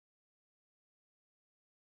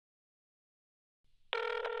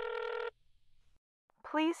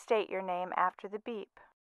Please state your name after the beep.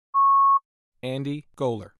 Andy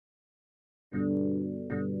Goler.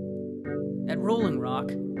 At Rolling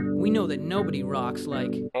Rock, we know that nobody rocks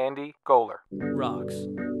like Andy Goler. rocks.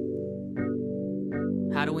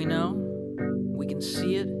 How do we know? We can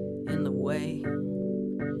see it in the way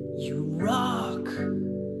you rock.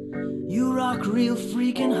 You rock real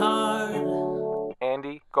freaking hard.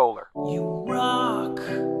 Andy Goler. You rock.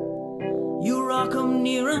 You rock 'em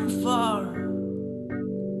near and far.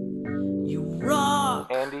 You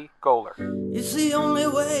rock. Andy Goler. It's the only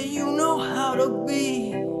way you know how to be.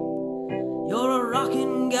 You're a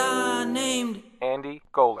rockin' guy named Andy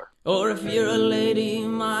Goler. Or if you're a lady,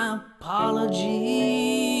 my apologies.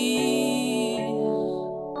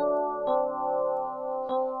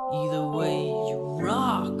 Either way, you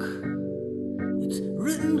rock. It's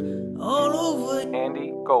written all over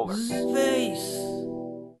Andy Goler. space.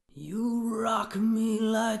 You rock me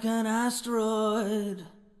like an asteroid.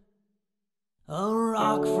 A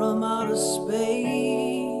rock from outer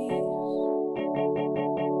space.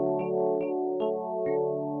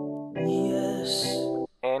 Yes.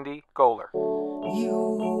 Andy Goler.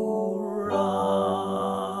 You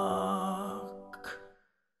rock.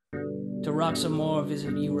 To rock some more,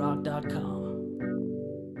 visit urock.com.